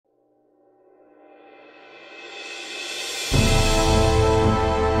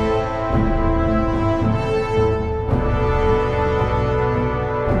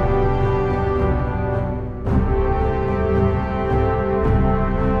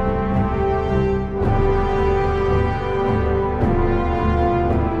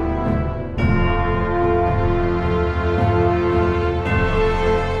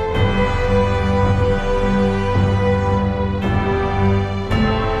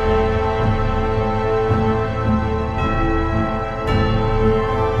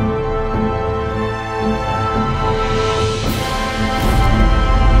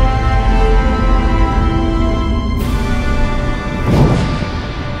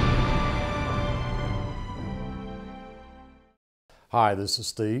Hi, this is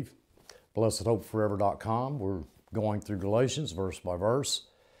Steve, blessedhopeforever.com. We're going through Galatians verse by verse.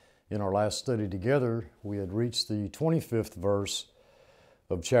 In our last study together, we had reached the 25th verse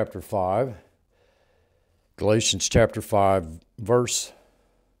of chapter 5. Galatians chapter 5, verse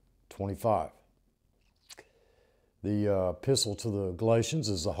 25. The epistle to the Galatians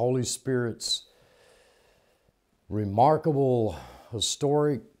is the Holy Spirit's remarkable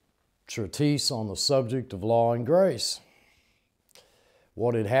historic treatise on the subject of law and grace.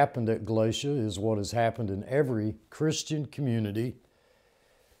 What had happened at Galatia is what has happened in every Christian community,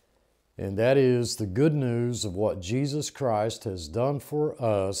 and that is the good news of what Jesus Christ has done for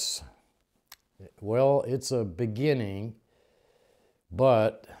us. Well, it's a beginning,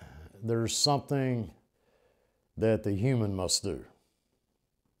 but there's something that the human must do.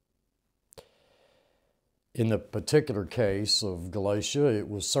 In the particular case of Galatia, it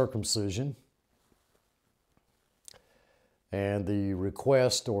was circumcision. And the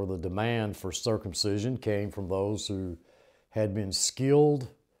request or the demand for circumcision came from those who had been skilled,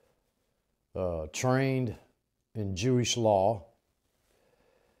 trained in Jewish law.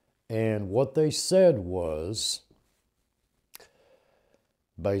 And what they said was,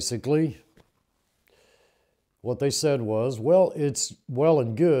 basically, well, it's well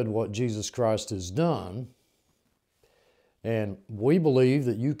and good what Jesus Christ has done. And we believe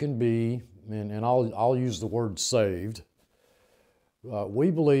that you can be, and I'll use the word saved. We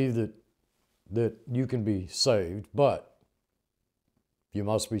believe that you can be saved, but you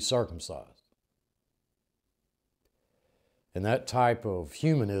must be circumcised. And that type of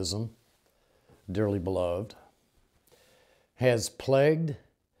humanism, dearly beloved, has plagued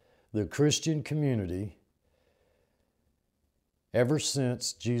the Christian community ever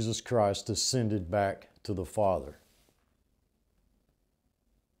since Jesus Christ ascended back to the Father.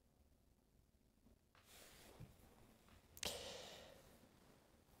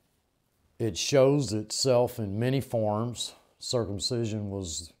 It shows itself in many forms. Circumcision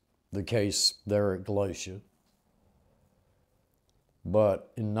was the case there at Galatia.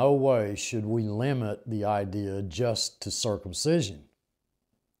 But in no way should we limit the idea just to circumcision.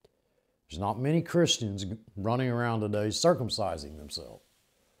 There's not many Christians running around today circumcising themselves.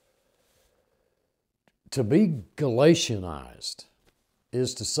 To be Galatianized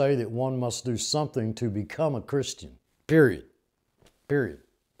is to say that one must do something to become a Christian, period. Period.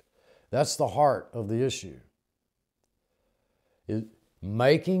 That's the heart of the issue.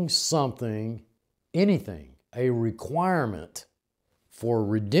 Making something, anything, a requirement for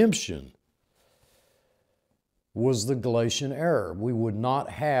redemption was the Galatian error. We would not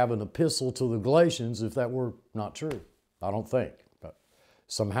have an epistle to the Galatians if that were not true. I don't think. But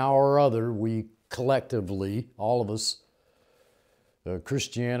somehow or other, we collectively, all of us,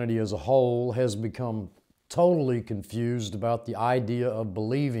 Christianity as a whole, has become totally confused about the idea of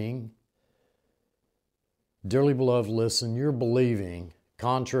believing. Dearly beloved, listen, your believing,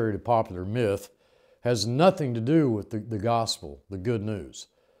 contrary to popular myth, has nothing to do with the gospel, the good news.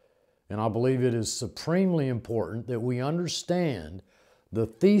 And I believe it is supremely important that we understand the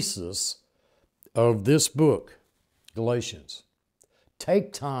thesis of this book, Galatians.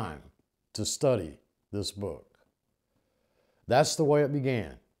 Take time to study this book. That's the way it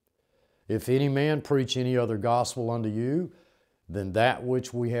began. If any man preach any other gospel unto you than that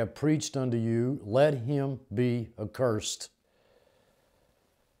which we have preached unto you, let him be accursed.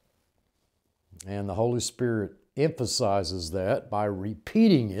 And the Holy Spirit emphasizes that by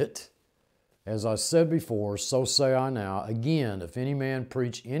repeating it. As I said before, so say I now. Again, if any man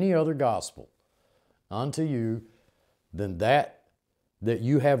preach any other gospel unto you than that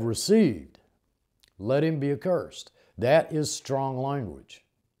you have received, let him be accursed. That is strong language.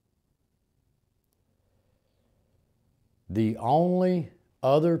 The only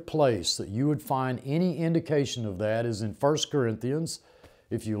other place that you would find any indication of that is in 1 Corinthians.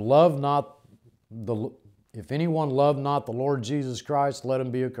 If anyone love not the Lord Jesus Christ, let him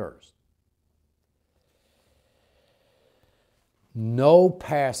be accursed. No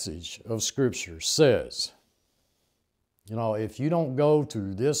passage of Scripture says, if you don't go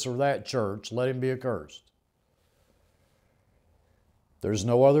to this or that church, let him be accursed. There's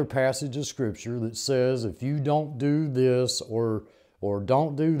no other passage of Scripture that says if you don't do this or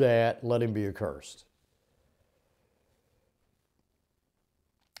don't do that, let him be accursed.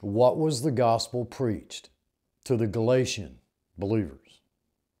 What was the gospel preached to the Galatian believers?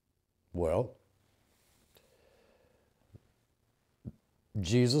 Well,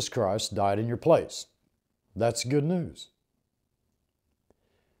 Jesus Christ died in your place. That's good news.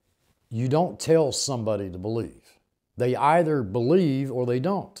 You don't tell somebody to believe. They either believe or they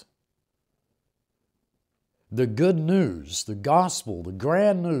don't. The good news, the gospel, the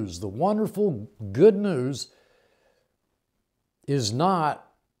grand news, the wonderful good news is not,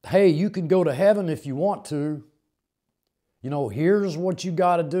 hey, you can go to heaven if you want to. You know, here's what you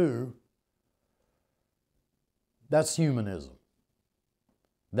got to do. That's humanism.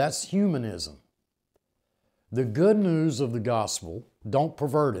 That's humanism. The good news of the gospel, don't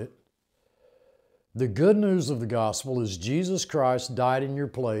pervert it. The good news of the gospel is Jesus Christ died in your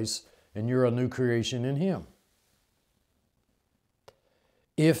place and you're a new creation in Him.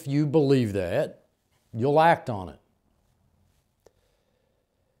 If you believe that, you'll act on it.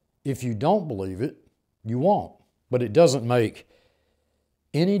 If you don't believe it, you won't. But it doesn't make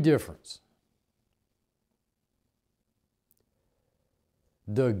any difference.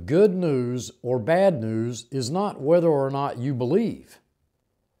 The good news or bad news is not whether or not you believe.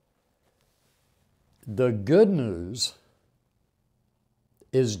 The good news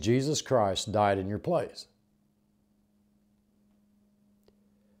is Jesus Christ died in your place.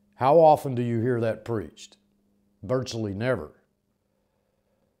 How often do you hear that preached? Virtually never.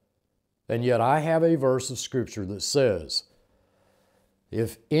 And yet I have a verse of Scripture that says,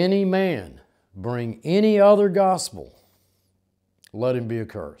 if any man bring any other gospel, let him be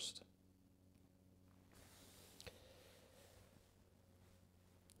accursed.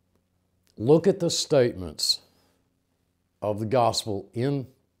 Look at the statements of the gospel in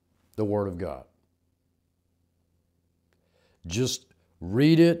the Word of God. Just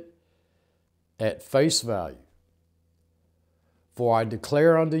read it at face value. For I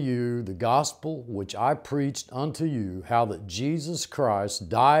declare unto you the gospel which I preached unto you, how that Jesus Christ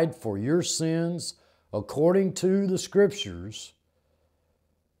died for your sins according to the Scriptures,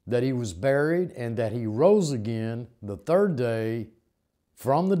 that He was buried, and that He rose again the third day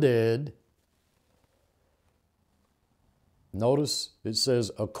from the dead. Notice it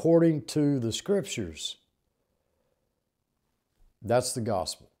says, according to the Scriptures. That's the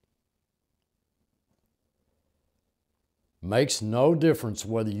gospel. Makes no difference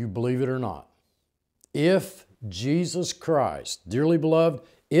whether you believe it or not. If Jesus Christ, dearly beloved,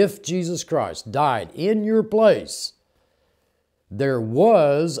 if Jesus Christ died in your place, there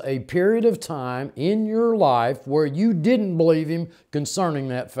was a period of time in your life where you didn't believe Him concerning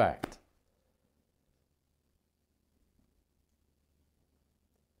that fact.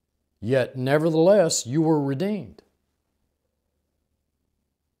 Yet, nevertheless, you were redeemed.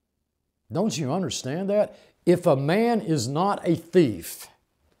 Don't you understand that? If a man is not a thief,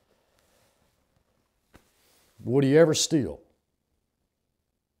 would he ever steal?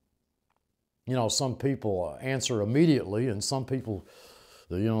 You know, some people answer immediately, and some people,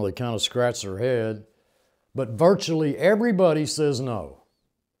 they kind of scratch their head. But virtually everybody says no.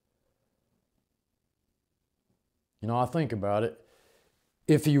 I think about it.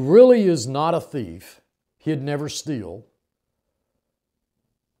 If he really is not a thief, he'd never steal.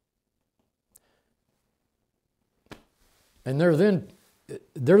 And they're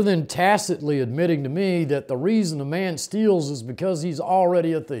then tacitly admitting to me that the reason a man steals is because he's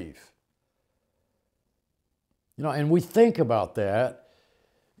already a thief. And we think about that,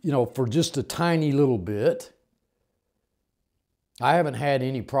 for just a tiny little bit. I haven't had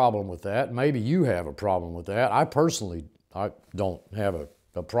any problem with that. Maybe you have a problem with that. I personally don't have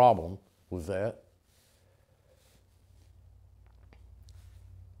a problem with that.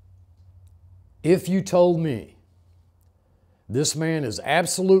 If you told me this man is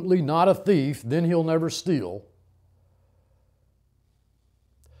absolutely not a thief, then he'll never steal.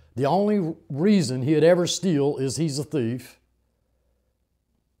 The only reason he'd ever steal is he's a thief.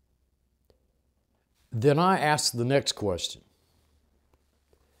 Then I ask the next question.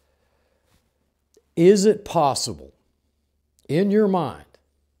 Is it possible in your mind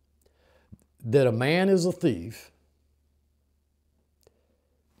that a man is a thief?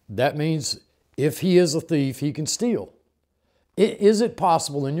 That means if he is a thief, he can steal. Is it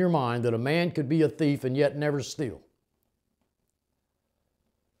possible in your mind that a man could be a thief and yet never steal?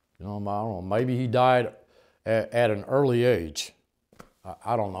 I don't know, maybe he died at an early age.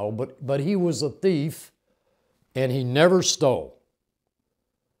 I don't know, but he was a thief and he never stole.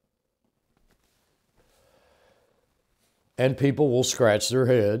 And people will scratch their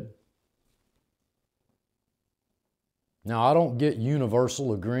head. Now, I don't get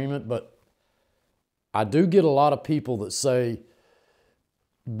universal agreement, but I do get a lot of people that say,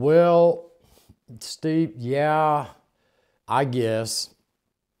 well, Steve, yeah, I guess.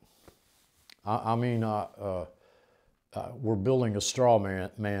 We're building a straw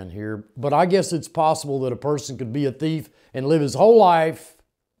man here, but I guess it's possible that a person could be a thief and live his whole life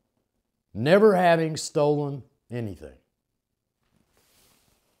never having stolen anything.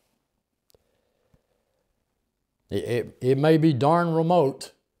 It may be darn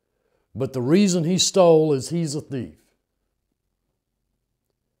remote, but the reason he stole is he's a thief.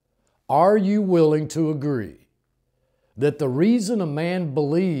 Are you willing to agree that the reason a man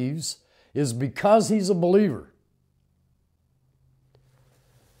believes is because he's a believer?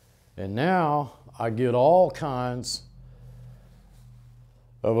 And now I get all kinds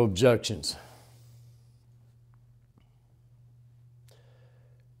of objections.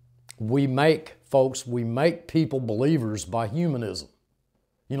 We make people believers by humanism.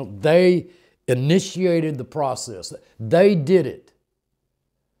 You know, they initiated the process. They did it.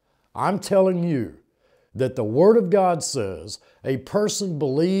 I'm telling you that the Word of God says a person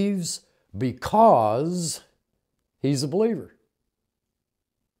believes because he's a believer.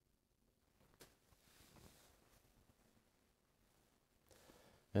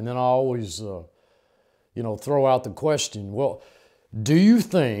 And then I always, throw out the question, well, do you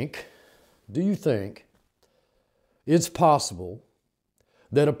think it's possible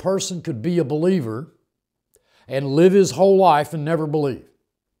that a person could be a believer and live his whole life and never believe?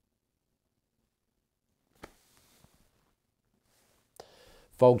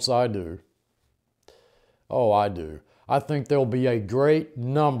 Folks, I do. Oh, I do. I think there'll be a great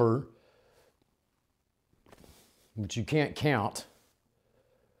number, which you can't count,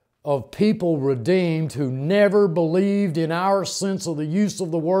 of people redeemed who never believed in our sense of the use of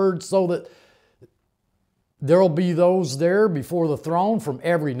the word, so that there'll be those there before the throne from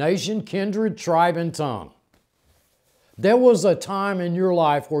every nation, kindred, tribe, and tongue. There was a time in your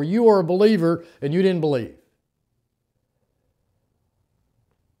life where you were a believer and you didn't believe.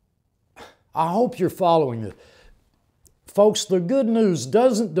 I hope you're following this. Folks, the good news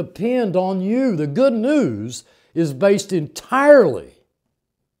doesn't depend on you. The good news is based entirely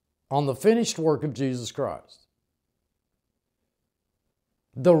on the finished work of Jesus Christ.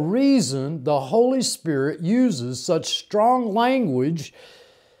 The reason the Holy Spirit uses such strong language,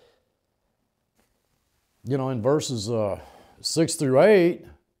 in verses 6 through 8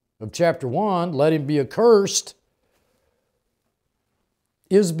 of chapter 1, let him be accursed,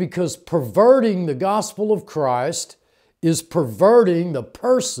 is because perverting the gospel of Christ is perverting the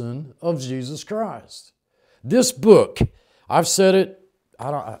person of Jesus Christ. This book, I've said it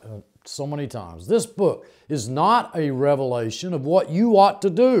so many times, this book is not a revelation of what you ought to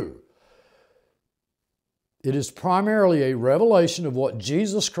do. It is primarily a revelation of what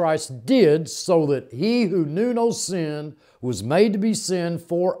Jesus Christ did, so that he who knew no sin was made to be sin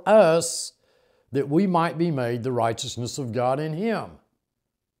for us, that we might be made the righteousness of God in him.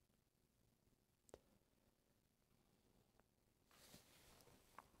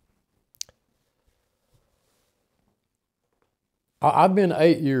 I've been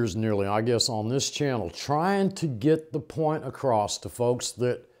 8 years nearly, I guess, on this channel trying to get the point across to folks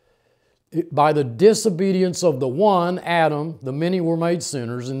that by the disobedience of the one, Adam, the many were made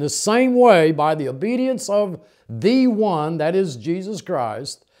sinners. In the same way, by the obedience of the one, that is Jesus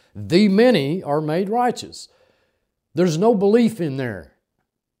Christ, the many are made righteous. There's no belief in there.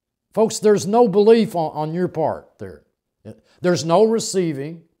 Folks, there's no belief on your part there. There's no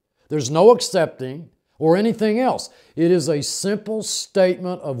receiving. There's no accepting or anything else. It is a simple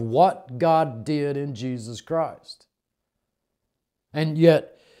statement of what God did in Jesus Christ. And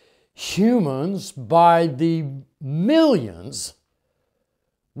yet, humans by the millions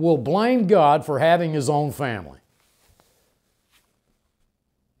will blame God for having his own family.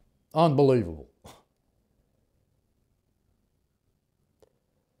 Unbelievable.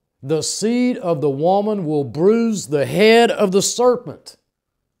 The seed of the woman will bruise the head of the serpent.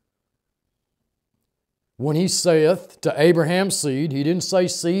 When he saith to Abraham's seed, he didn't say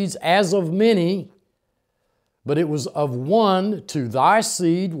seeds as of many, but it was of one, to thy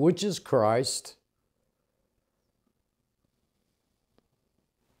seed, which is Christ.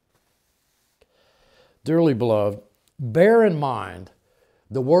 Dearly beloved, bear in mind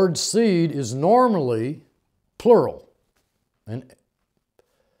the word seed is normally plural, and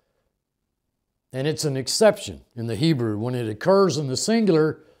it's an exception in the Hebrew. When it occurs in the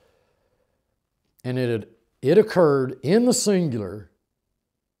singular, and it occurred in the singular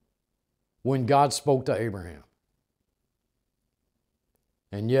when God spoke to Abraham.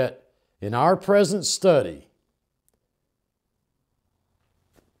 And yet, in our present study,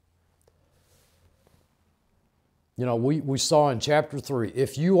 we saw in chapter 3,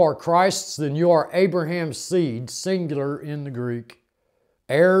 if you are Christ's, then you are Abraham's seed, singular in the Greek,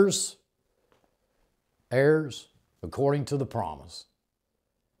 heirs according to the promise.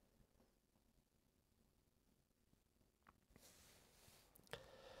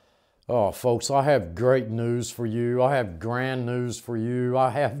 Oh, folks, I have great news for you. I have grand news for you. I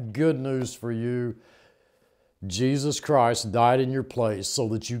have good news for you. Jesus Christ died in your place so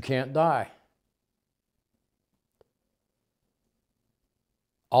that you can't die.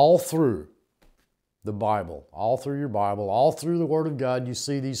 All through the Bible, all through your Bible, all through the Word of God, you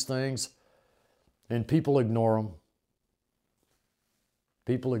see these things, and people ignore them.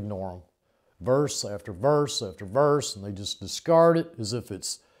 People ignore them. Verse after verse after verse, and they just discard it as if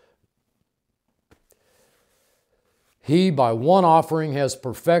it's He, by one offering, has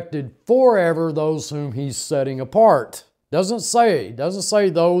perfected forever those whom He's setting apart. Doesn't say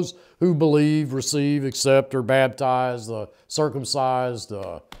those who believe, receive, accept, are baptized, circumcised,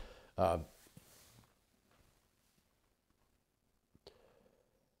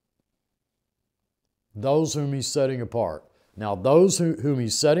 those whom He's setting apart. Now those whom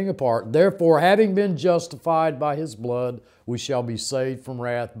He's setting apart, therefore, having been justified by His blood, we shall be saved from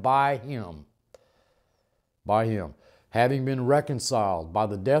wrath by Him. By Him. Having been reconciled by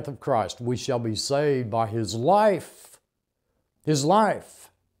the death of Christ, we shall be saved by His life. His life.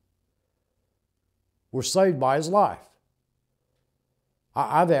 We're saved by His life.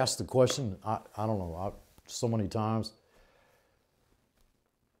 I've asked the question, I don't know, so many times,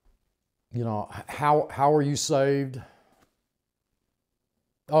 you know, how are you saved?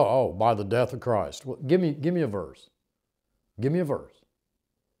 Oh, by the death of Christ. Well, give me a verse. Give me a verse.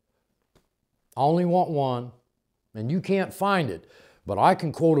 I only want one. And you can't find it, but I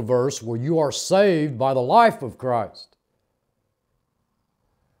can quote a verse where you are saved by the life of Christ.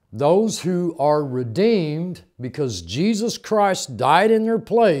 Those who are redeemed because Jesus Christ died in their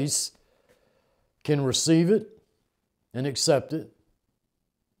place can receive it and accept it.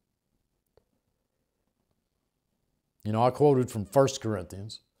 You know, I quoted from 1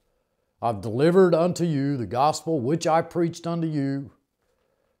 Corinthians. I've delivered unto you the gospel which I preached unto you,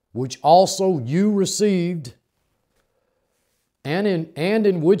 which also you received, and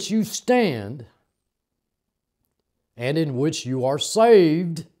in which you stand, and in which you are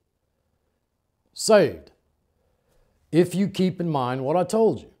saved, if you keep in mind what I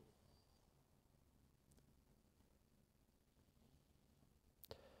told you.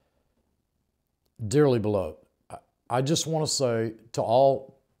 Dearly beloved, I just want to say to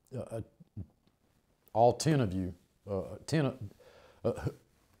all 10 of you, 10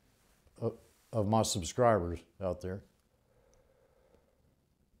 of my subscribers out there,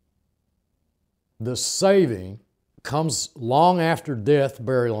 the saving comes long after death,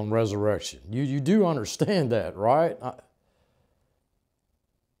 burial, and resurrection. You do understand that, right?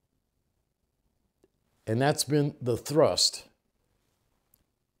 And that's been the thrust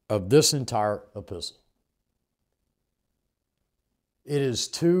of this entire epistle. It is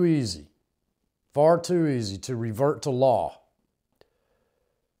too easy, far too easy, to revert to law.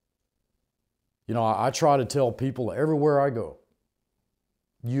 You know, I try to tell people everywhere I go,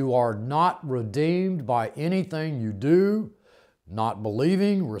 you are not redeemed by anything you do, not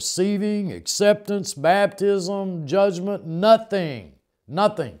believing, receiving, acceptance, baptism, judgment, nothing.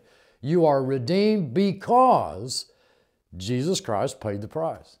 Nothing. You are redeemed because Jesus Christ paid the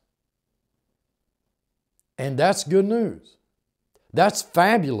price. And that's good news. That's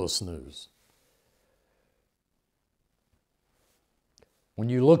fabulous news. When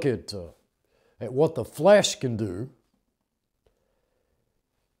you look at what the flesh can do,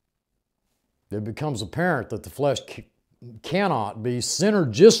 it becomes apparent that the flesh cannot be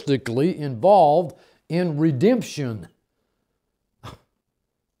synergistically involved in redemption.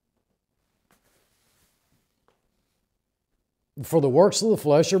 For the works of the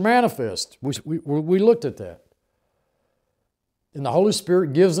flesh are manifest. We looked at that. And the Holy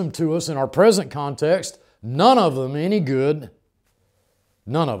Spirit gives them to us in our present context. None of them any good.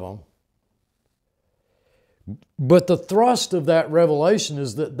 None of them. But the thrust of that revelation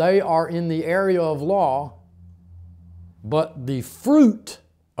is that they are in the area of law, but the fruit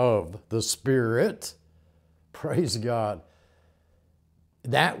of the Spirit, praise God,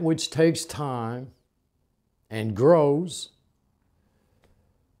 that which takes time and grows,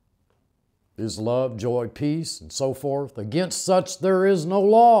 is love, joy, peace, and so forth. Against such there is no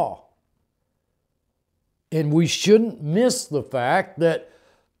law. And we shouldn't miss the fact that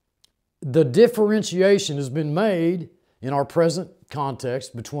the differentiation has been made in our present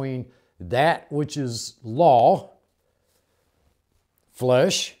context between that which is law,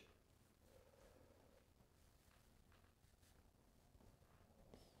 flesh,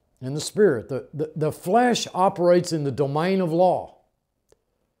 and the Spirit. The flesh operates in the domain of law.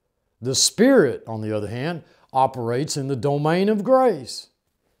 The Spirit, on the other hand, operates in the domain of grace.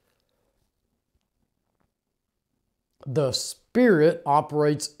 The Spirit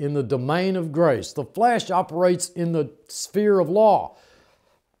operates in the domain of grace. The flesh operates in the sphere of law.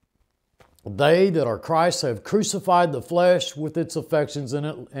 They that are Christ have crucified the flesh with its affections and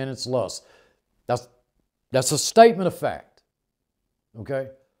its lusts. That's a statement of fact. Okay?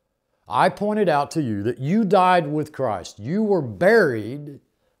 I pointed out to you that you died with Christ. You were buried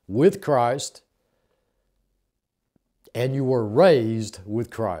with Christ, and you were raised with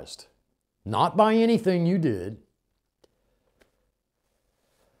Christ. Not by anything you did.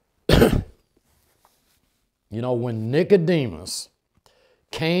 You know, when Nicodemus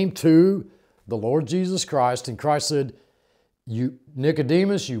came to the Lord Jesus Christ, and Christ said,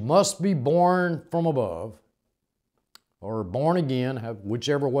 Nicodemus, you must be born from above, or born again,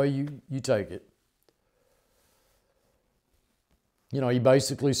 whichever way you take it. You know, he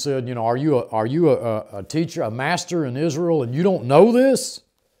basically said, you know, are you a teacher, a master in Israel, and you don't know this?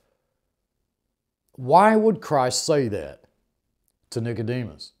 Why would Christ say that to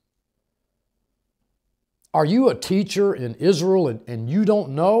Nicodemus? Are you a teacher in Israel and you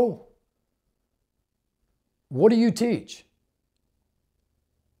don't know? What do you teach?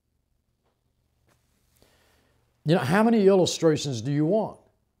 You know, how many illustrations do you want?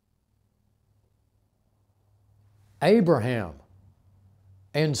 Abraham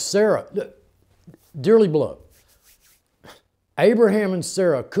and Sarah, dearly beloved, Abraham and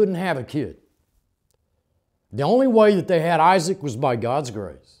Sarah couldn't have a kid. The only way that they had Isaac was by God's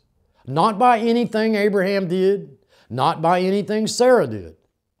grace. Not by anything Abraham did, not by anything Sarah did.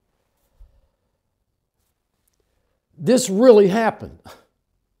 This really happened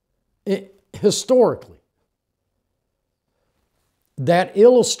historically. That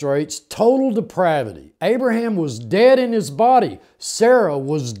illustrates total depravity. Abraham was dead in his body. Sarah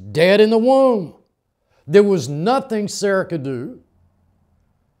was dead in the womb. There was nothing Sarah could do,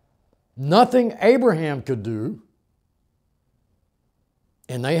 nothing Abraham could do,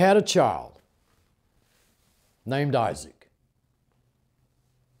 and they had a child named Isaac.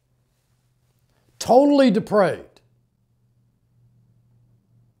 Totally depraved.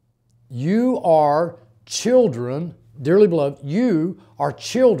 You are children, dearly beloved, you are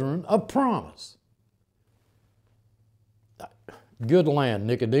children of promise. Good land,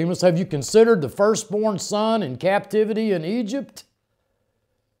 Nicodemus. Have you considered the firstborn son in captivity in Egypt?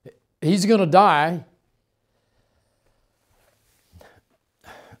 He's going to die.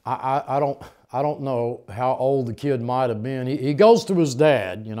 I don't know how old the kid might have been. He goes to his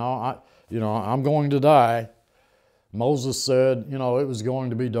dad, I'm going to die. Moses said, it was going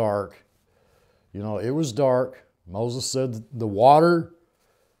to be dark. It was dark. Moses said the water,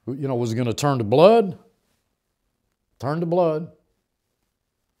 was going to turn to blood. Turn to blood.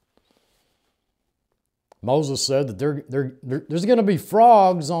 Moses said that there's going to be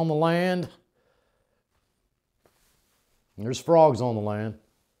frogs on the land. There's frogs on the land.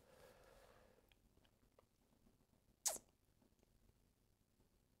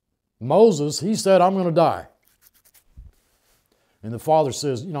 Moses, he said, I'm going to die. And the father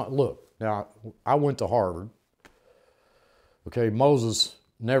says, look, now I went to Harvard. Okay, Moses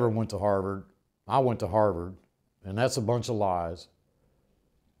never went to Harvard. I went to Harvard, and that's a bunch of lies.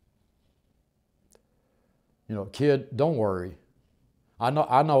 Kid, don't worry. I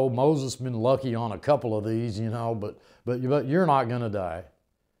know Moses been lucky on a couple of these, but you're not going to die.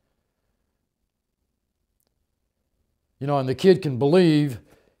 And the kid can believe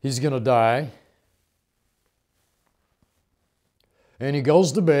he's going to die. And he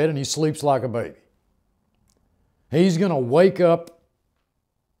goes to bed and he sleeps like a baby. He's going to wake up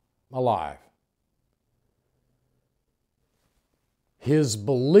alive. His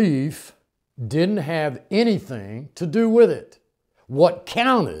belief didn't have anything to do with it. What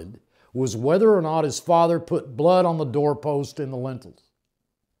counted was whether or not his father put blood on the doorpost and the lintels.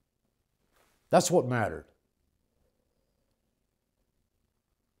 That's what mattered.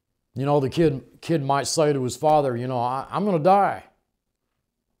 The kid might say to his father, I'm going to die.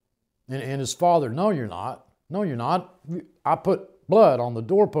 And his father, no, you're not. No, you're not. I put blood on the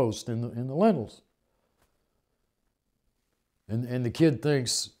doorpost and the lintels. And the kid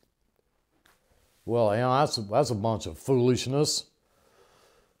thinks, well, that's a bunch of foolishness.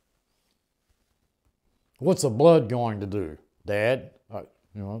 What's the blood going to do, Dad?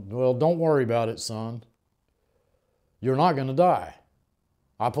 Well, don't worry about it, son. You're not going to die.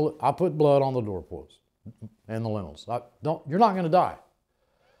 I put blood on the doorpost and the lintels. You're not going to die.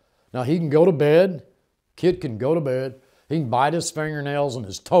 Now, he can go to bed. Kid can go to bed. He can bite his fingernails and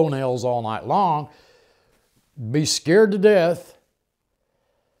his toenails all night long, be scared to death,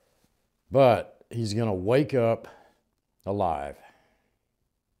 but he's going to wake up alive.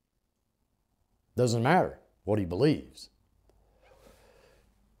 Doesn't matter what he believes.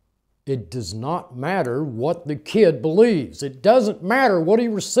 It does not matter what the kid believes. It doesn't matter what he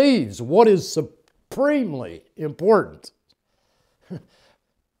receives. What is supremely important,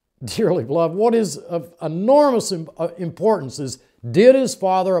 dearly beloved, what is of enormous importance is, did his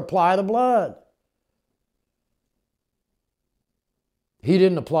father apply the blood? He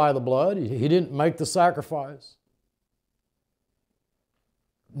didn't apply the blood. He didn't make the sacrifice.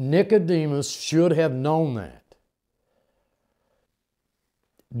 Nicodemus should have known that.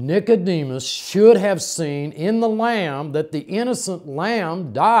 Nicodemus should have seen in the lamb that the innocent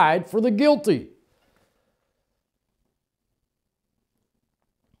lamb died for the guilty.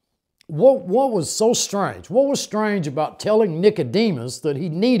 What was so strange? What was strange about telling Nicodemus that he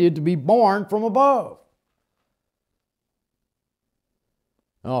needed to be born from above?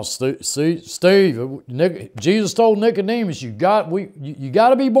 Oh, Steve, Jesus told Nicodemus, you got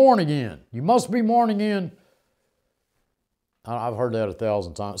to be born again. You must be born again. I've heard that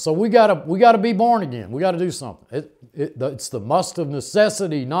 1,000 times. So we got to be born again. We got to do something. It's the must of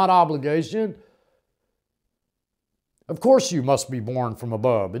necessity, not obligation. Of course you must be born from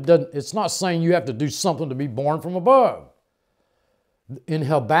above. It's not saying you have to do something to be born from above. In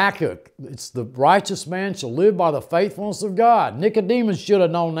Habakkuk, it's the righteous man shall live by the faithfulness of God. Nicodemus should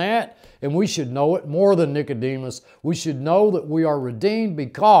have known that, and we should know it more than Nicodemus. We should know that we are redeemed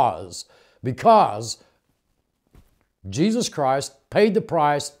because Jesus Christ paid the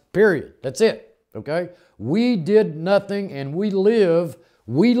price, period. That's it, okay? We did nothing and we live,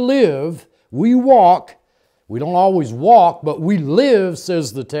 we walk. We don't always walk, but we live,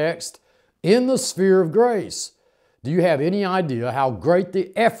 says the text, in the sphere of grace. Do you have any idea how great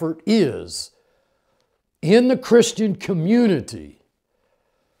the effort is in the Christian community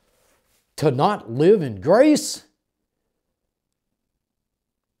to not live in grace?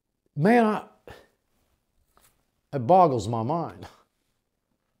 Man, it boggles my mind.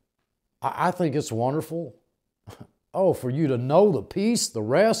 I think it's wonderful. Oh, for you to know the peace, the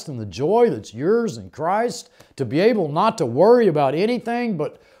rest, and the joy that's yours in Christ, to be able not to worry about anything,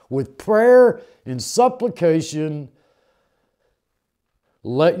 but with prayer and supplication,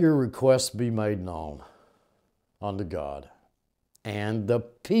 let your requests be made known unto God. And the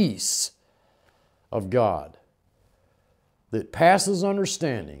peace of God that passes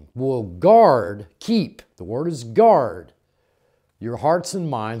understanding will keep, the word is guard, your hearts and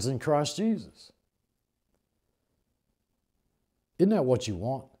minds in Christ Jesus. Isn't that what you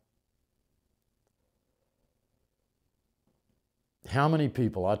want? How many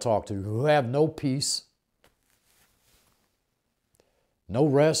people I talk to who have no peace, no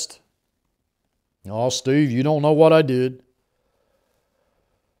rest? Oh, Steve, you don't know what I did.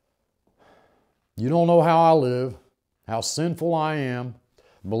 You don't know how I live, how sinful I am.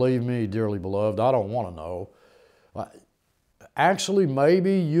 Believe me, dearly beloved, I don't want to know. Actually,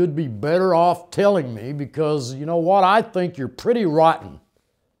 maybe you'd be better off telling me, because you know what? I think you're pretty rotten.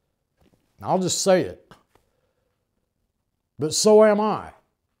 I'll just say it. But so am I.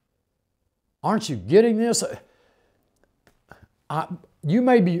 Aren't you getting this? You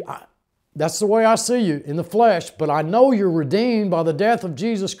may be, that's the way I see you in the flesh, but I know you're redeemed by the death of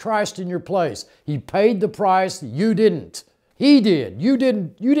Jesus Christ in your place. He paid the price. You didn't. He did. You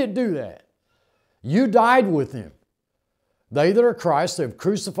didn't do that. You died with Him. They that are Christ have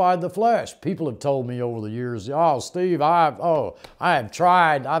crucified the flesh. People have told me over the years, oh, Steve, I've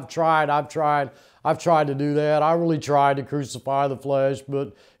tried to do that. I really tried to crucify the flesh,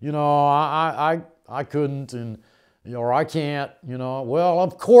 but, you know, I couldn't, and, or I can't, you know. Well,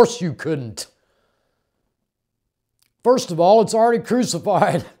 of course you couldn't. First of all, it's already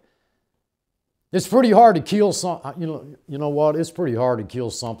crucified. It's pretty hard to kill something, you know what? It's pretty hard to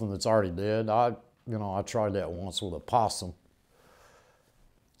kill something that's already dead. I tried that once with a possum.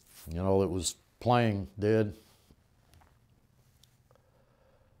 You know, it was playing dead.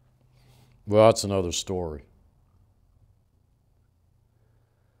 Well, that's another story.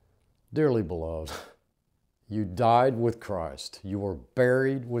 Dearly beloved, you died with Christ. You were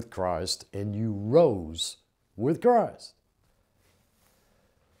buried with Christ, and you rose with Christ.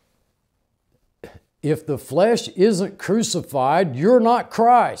 If the flesh isn't crucified, you're not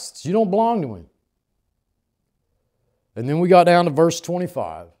Christ's. You don't belong to Him. And then we got down to verse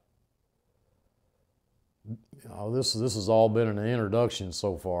 25. This has all been an introduction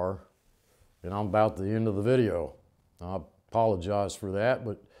so far, and I'm about the end of the video. I apologize for that,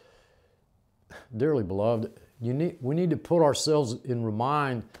 but dearly beloved, we need to put ourselves in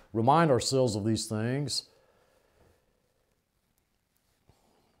remind ourselves of these things.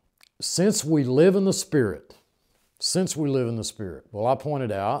 Since we live in the Spirit, well, I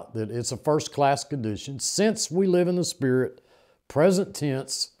pointed out that it's a first-class condition. Since we live in the Spirit, present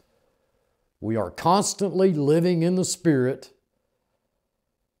tense, We are constantly living in the Spirit.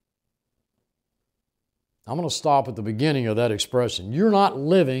 I'm going to stop at the beginning of that expression. You're not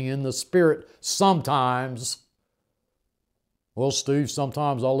living in the Spirit sometimes. Well, Steve,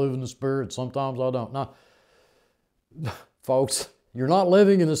 sometimes I live in the Spirit, sometimes I don't. No, folks, you're not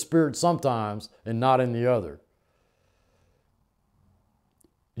living in the Spirit sometimes and not in the other.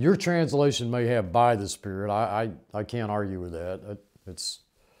 Your translation may have by the Spirit. I can't argue with that. It's,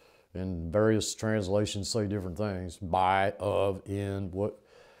 and various translations say different things. By, of, in, what.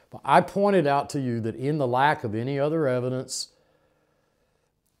 I pointed out to you that in the lack of any other evidence,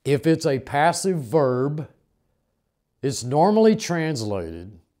 if it's a passive verb, it's normally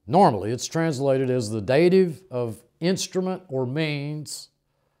translated as the dative of instrument or means.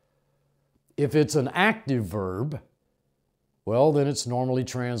 If it's an active verb, well, then it's normally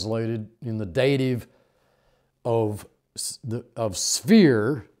translated in the dative of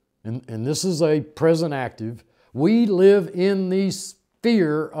sphere, and this is a present active. We live in the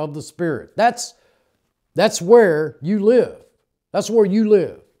sphere of the Spirit. That's where you live. That's where you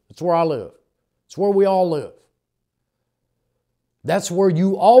live. That's where I live. It's where we all live. That's where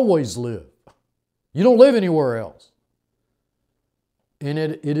you always live. You don't live anywhere else. And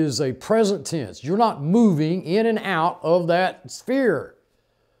it is a present tense. You're not moving in and out of that sphere.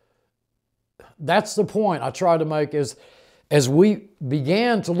 That's the point I tried to make as we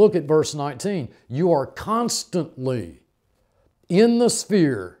began to look at verse 19. You are constantly in the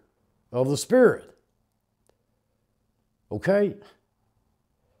sphere of the Spirit. Okay?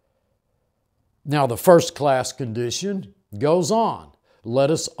 Now the first class condition goes on. Let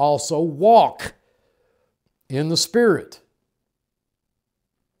us also walk in the Spirit.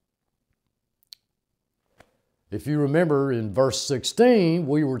 If you remember in verse 16,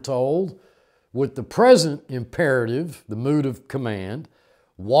 we were told with the present imperative, the mood of command,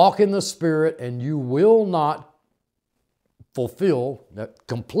 walk in the Spirit and you will not fulfill,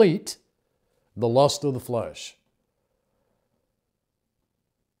 complete the lust of the flesh.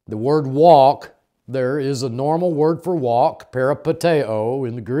 The word walk there is a normal word for walk, peripateo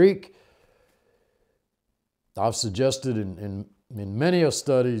in the Greek. I've suggested in many of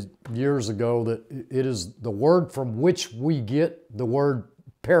studies years ago that it is the word from which we get the word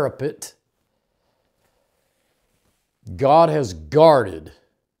parapet. God has guarded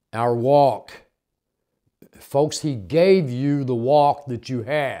our walk. Folks, He gave you the walk that you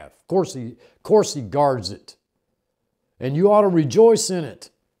have. Of course He guards it. And you ought to rejoice in it.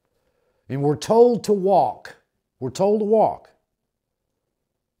 And we're told to walk. We're told to walk.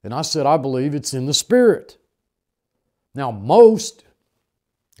 And I said, I believe it's in the Spirit. Now,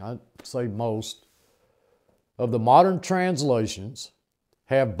 I'd say most of the modern translations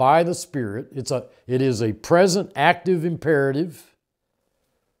have by the Spirit. It is a present active imperative.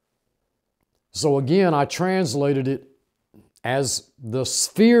 So again, I translated it as the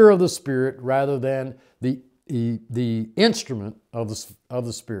sphere of the Spirit rather than the instrument of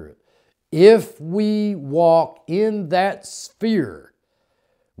the Spirit. If we walk in that sphere,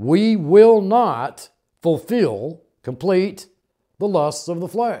 we will not complete the lusts of the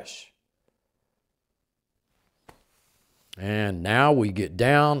flesh. And now we get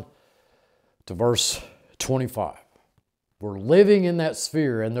down to verse 25. We're living in that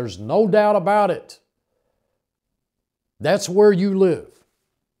sphere, and there's no doubt about it. That's where you live.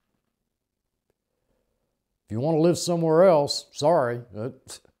 If you want to live somewhere else, sorry,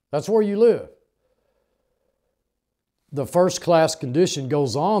 that's where you live. The first class condition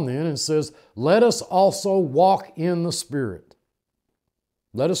goes on then and says, let us also walk in the Spirit.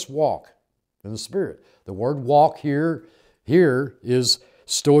 Let us walk in the Spirit. The word walk here is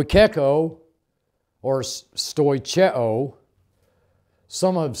stoikeko or stoicheo.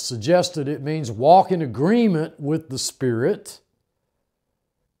 Some have suggested it means walk in agreement with the Spirit.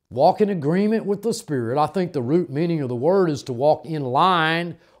 Walk in agreement with the Spirit. I think the root meaning of the word is to walk in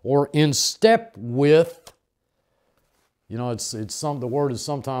line or in step with. You know, the word is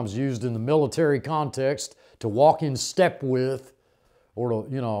sometimes used in the military context to walk in step with, or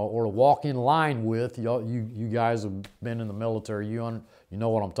to walk in line with. You guys have been in the military. You know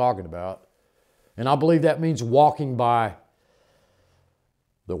what I'm talking about. And I believe that means walking by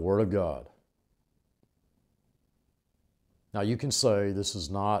the Word of God. Now you can say this is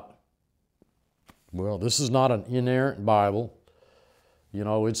not an inerrant Bible. You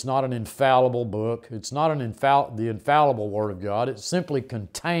know, it's not an infallible book. It's not the infallible Word of God. It simply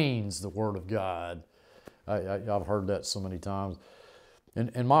contains the Word of God. I've heard that so many times.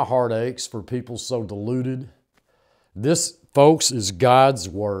 And my heart aches for people so deluded. This, folks, is God's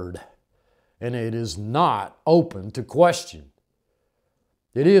Word. And it is not open to question.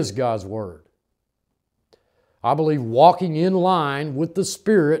 It is God's Word. I believe walking in line with the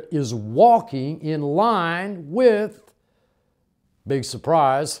Spirit is walking in line with, big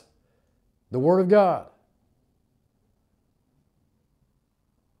surprise, the Word of God.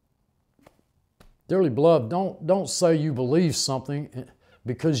 Dearly beloved, don't say you believe something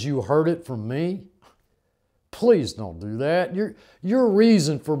because you heard it from me. Please don't do that. Your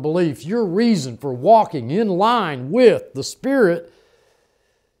reason for belief, your reason for walking in line with the Spirit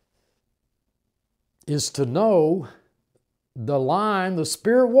is to know the line the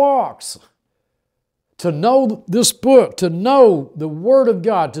Spirit walks. To know this book, to know the Word of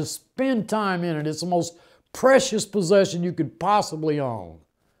God, to spend time in it. It's the most precious possession you could possibly own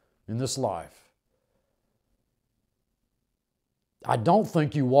in this life. I don't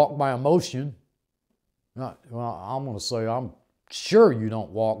think you walk by emotion. Well, I'm going to say I'm sure you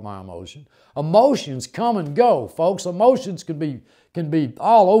don't walk by emotion. Emotions come and go, folks. Emotions can be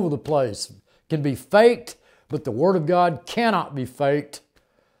all over the place, can be faked, but the Word of God cannot be faked.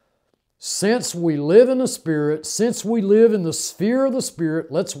 Since we live in the Spirit, since we live in the sphere of the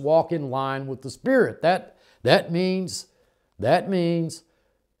Spirit, let's walk in line with the Spirit. That means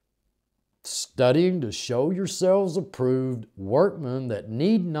studying to show yourselves approved, workmen that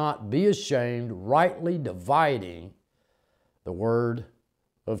need not be ashamed, rightly dividing the word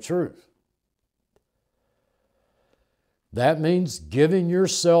of truth. That means giving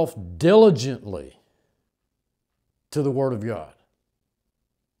yourself diligently to the Word of God.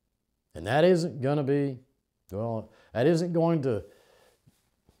 And that isn't going to be,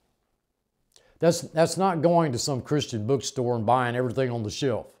 that's not going to some Christian bookstore and buying everything on the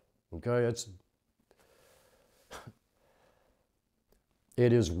shelf. Okay,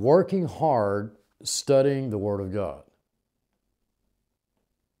 it is working hard studying the Word of God.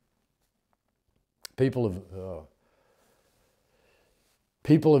 People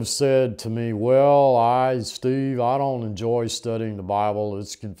have said to me, well, Steve, I don't enjoy studying the Bible.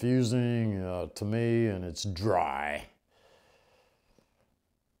 It's confusing to me and it's dry.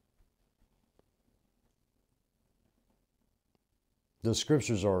 The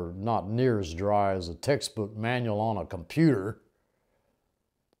Scriptures are not near as dry as a textbook manual on a computer.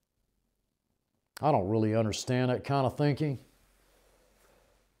 I don't really understand that kind of thinking.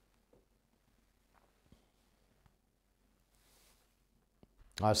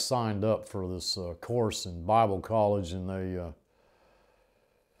 I signed up for this course in Bible college, and they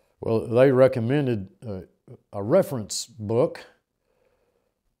recommended a reference book.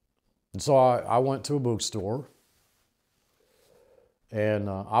 And so I went to a bookstore, and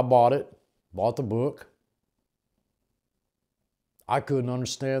I bought the book. I couldn't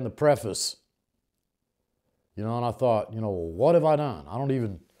understand the preface. And I thought, what have I done? I don't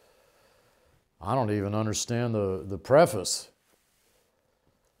even understand the preface.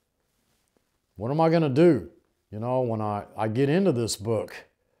 What am I going to do, when I get into this book?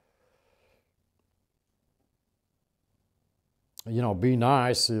 Be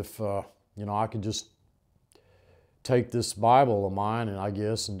nice if, I could just take this Bible of mine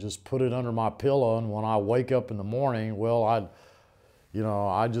and just put it under my pillow, and when I wake up in the morning, I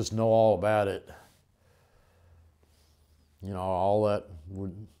just know all about it. All that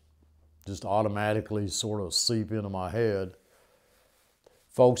would just automatically sort of seep into my head.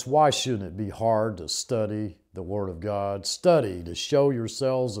 Folks, why shouldn't it be hard to study the Word of God? Study to show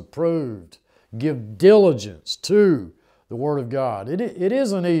yourselves approved. Give diligence to the Word of God. It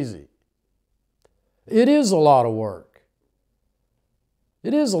isn't easy. It is a lot of work.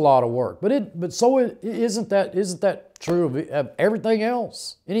 It is a lot of work. Isn't that true of everything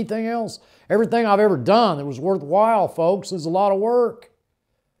else? Anything else? Everything I've ever done that was worthwhile, folks, is a lot of work.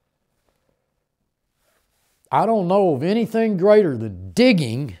 I don't know of anything greater than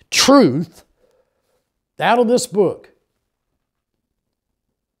digging truth out of this book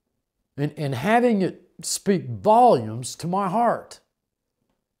and having it speak volumes to my heart.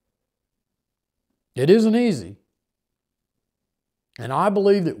 It isn't easy. And I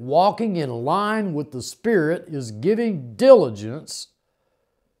believe that walking in line with the Spirit is giving diligence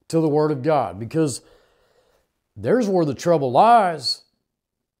to the Word of God, because there's where the trouble lies.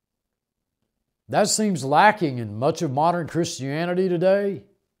 That seems lacking in much of modern Christianity today.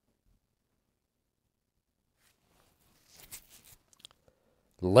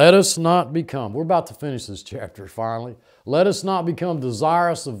 Let us not become, we're about to finish this chapter finally. Let us not become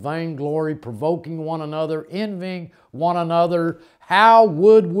desirous of vainglory, provoking one another, envying one another. How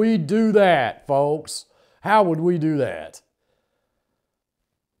would we do that, folks? How would we do that?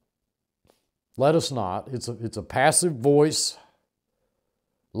 Let us not. It's a passive voice.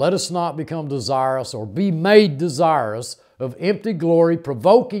 Let us not become desirous or be made desirous of empty glory,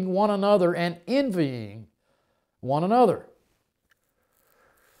 provoking one another and envying one another.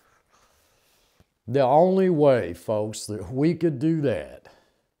 The only way, folks, that we could do that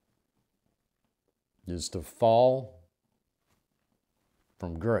is to fall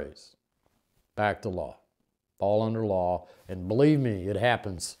from grace back to law. Fall under law. And believe me, it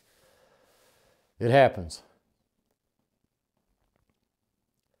happens. It happens.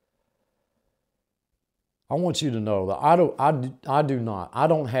 I want you to know that I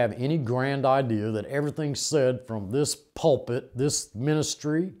don't have any grand idea that everything said from this pulpit, this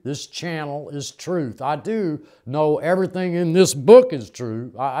ministry, this channel is truth. I do know everything in this book is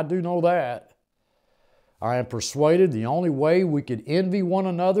true. I do know that. I am persuaded the only way we could envy one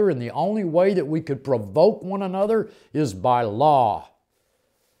another and the only way that we could provoke one another is by law.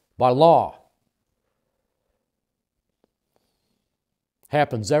 By law.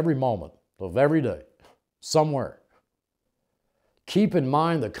 Happens every moment of every day. Somewhere. Keep in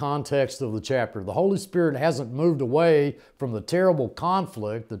mind the context of the chapter. The Holy Spirit hasn't moved away from the terrible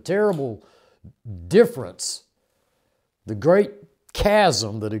conflict, the terrible difference, the great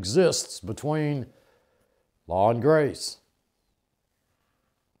chasm that exists between law and grace.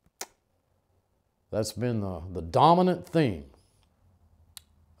 That's been the dominant theme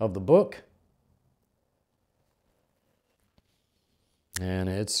of the book. And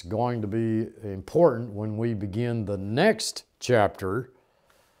it's going to be important when we begin the next chapter,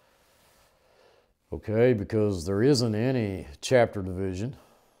 okay, because there isn't any chapter division.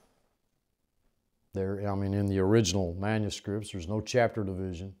 In the original manuscripts, there's no chapter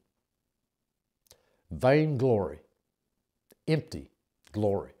division. Vainglory, empty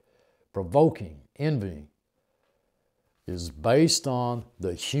glory, provoking, envying, is based on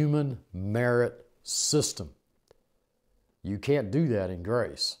the human merit system. You can't do that in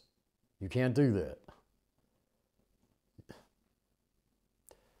grace. You can't do that.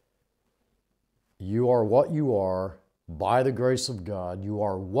 You are what you are by the grace of God. You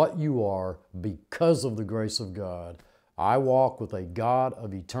are what you are because of the grace of God. I walk with a God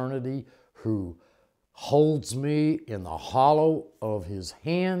of eternity who holds me in the hollow of His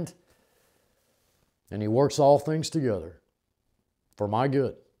hand, and He works all things together for my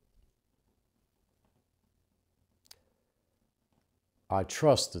good. I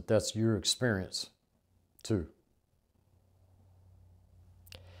trust that that's your experience too.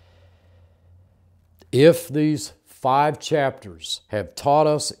 If these 5 chapters have taught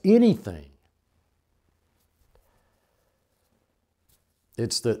us anything,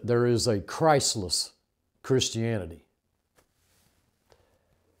 it's that there is a Christless Christianity.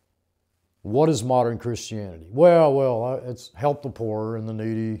 What is modern Christianity? Well, it's help the poor and the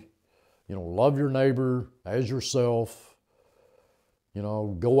needy, love your neighbor as yourself,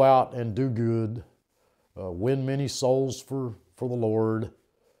 go out and do good, win many souls for the Lord.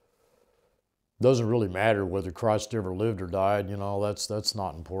 Doesn't really matter whether Christ ever lived or died, that's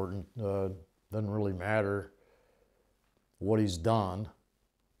not important. Doesn't really matter what He's done.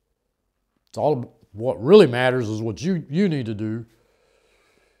 It's all what really matters is what you need to do.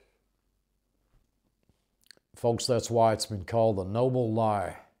 Folks, that's why it's been called the noble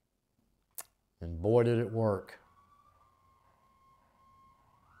lie. And boy, did it work.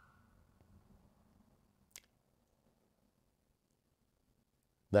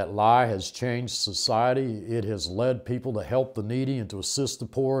 That lie has changed society. It has led people to help the needy and to assist the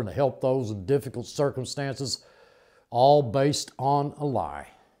poor and to help those in difficult circumstances, all based on a lie.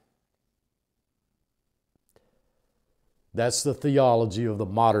 That's the theology of the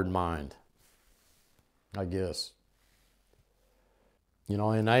modern mind, I guess.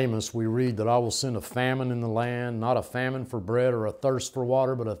 In Amos we read that I will send a famine in the land, not a famine for bread or a thirst for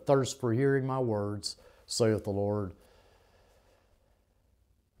water, but a thirst for hearing my words, saith the Lord.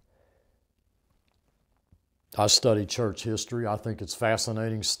 I study church history. I think it's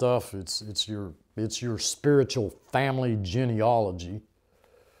fascinating stuff. It's your spiritual family genealogy.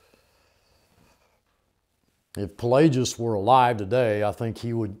 If Pelagius were alive today, I think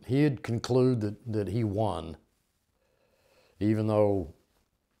he'd conclude that he won. Even though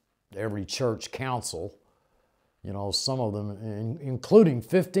every church council, some of them, including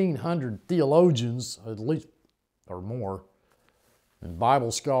 1,500 theologians, at least or more, and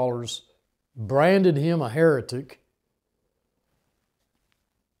Bible scholars, branded him a heretic.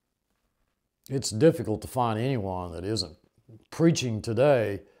 It's difficult to find anyone that isn't preaching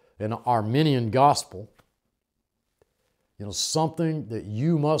today an Arminian gospel. Something that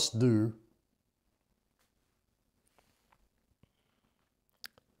you must do.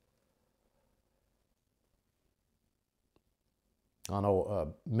 I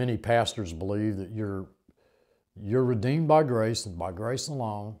know many pastors believe that you're redeemed by grace and by grace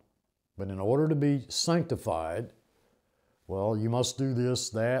alone. But in order to be sanctified, well, you must do this,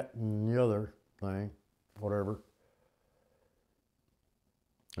 that, and the other thing, whatever.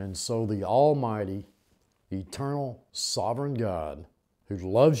 And so the Almighty, eternal, sovereign God, who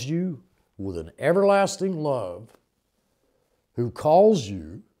loves you with an everlasting love, who calls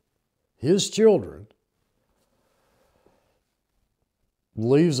you His children,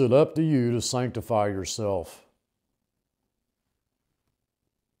 leaves it up to you to sanctify yourself.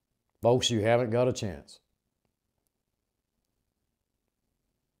 Folks, you haven't got a chance.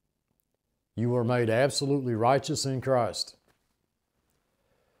 You were made absolutely righteous in Christ.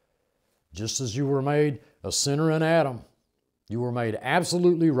 Just as you were made a sinner in Adam, you were made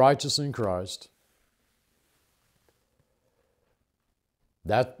absolutely righteous in Christ.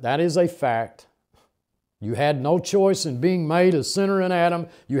 That is a fact. You had no choice in being made a sinner in Adam.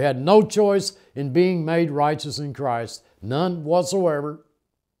 You had no choice in being made righteous in Christ. None whatsoever.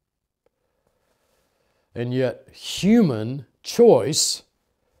 And yet, human choice,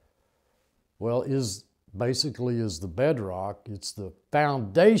 well, is the bedrock. It's the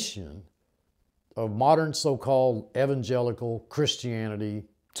foundation of modern so-called evangelical Christianity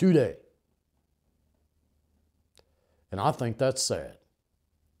today. And I think that's sad.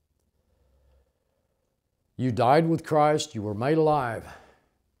 You died with Christ, you were made alive.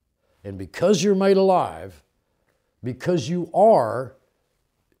 And because you're made alive, because you are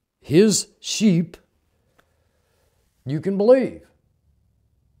His sheep, you can believe.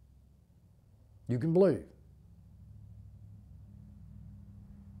 You can believe.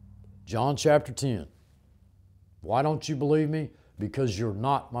 John chapter 10. Why don't you believe me? Because you're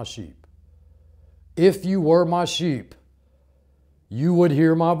not my sheep. If you were my sheep, you would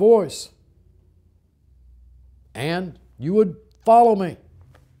hear my voice. And you would follow me.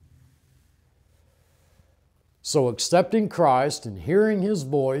 So accepting Christ and hearing His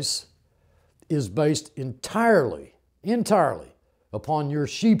voice is based entirely upon your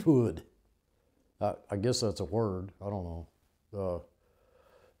sheephood. I guess that's a word. I don't know.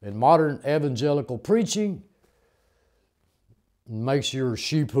 In modern evangelical preaching, makes your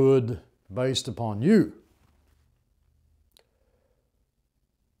sheephood based upon you.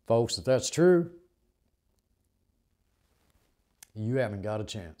 Folks, if that's true, you haven't got a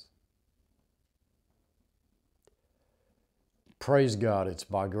chance. Praise God, it's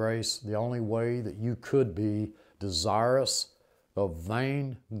by grace. The only way that you could be desirous of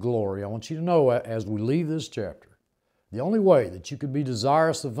vain glory. I want you to know as we leave this chapter, the only way that you could be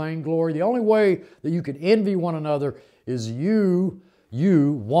desirous of vain glory, the only way that you could envy one another is you,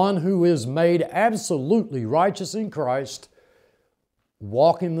 one who is made absolutely righteous in Christ,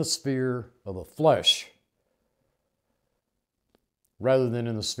 walk in the sphere of the flesh rather than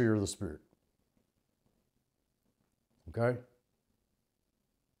in the sphere of the Spirit. Okay?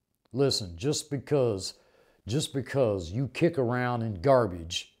 Listen, just because you kick around in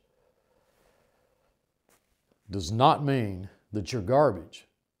garbage does not mean that you're garbage.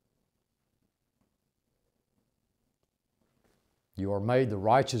 You are made the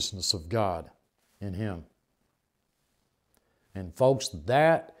righteousness of God in Him. And folks,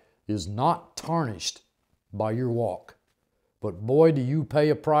 that is not tarnished by your walk. But boy, do you pay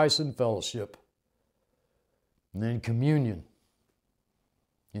a price in fellowship, and in communion,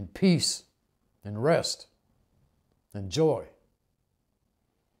 in peace, and rest, and joy.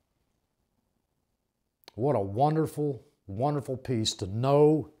 What a wonderful, wonderful peace to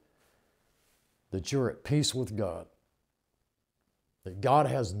know that you're at peace with God. That God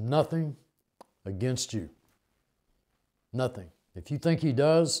has nothing against you. Nothing. If you think He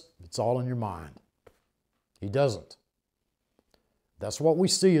does, it's all in your mind. He doesn't. That's what we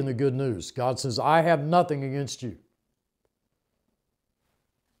see in the good news. God says, I have nothing against you.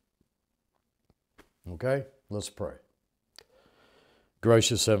 Okay? Let's pray.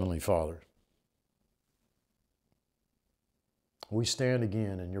 Gracious Heavenly Father, we stand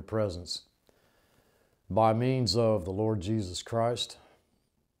again in Your presence by means of the Lord Jesus Christ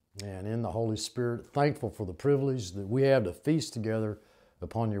and in the Holy Spirit, thankful for the privilege that we have to feast together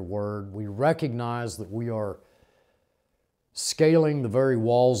upon Your Word. We recognize that we are scaling the very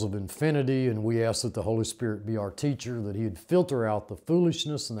walls of infinity, and we ask that the Holy Spirit be our teacher, that He'd filter out the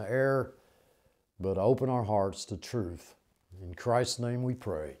foolishness and the error, but open our hearts to truth. In Christ's name we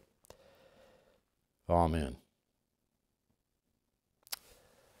pray. Amen.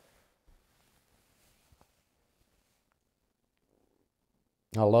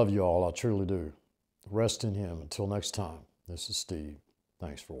 I love you all. I truly do. Rest in Him. Until next time, this is Steve.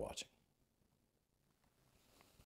 Thanks for watching.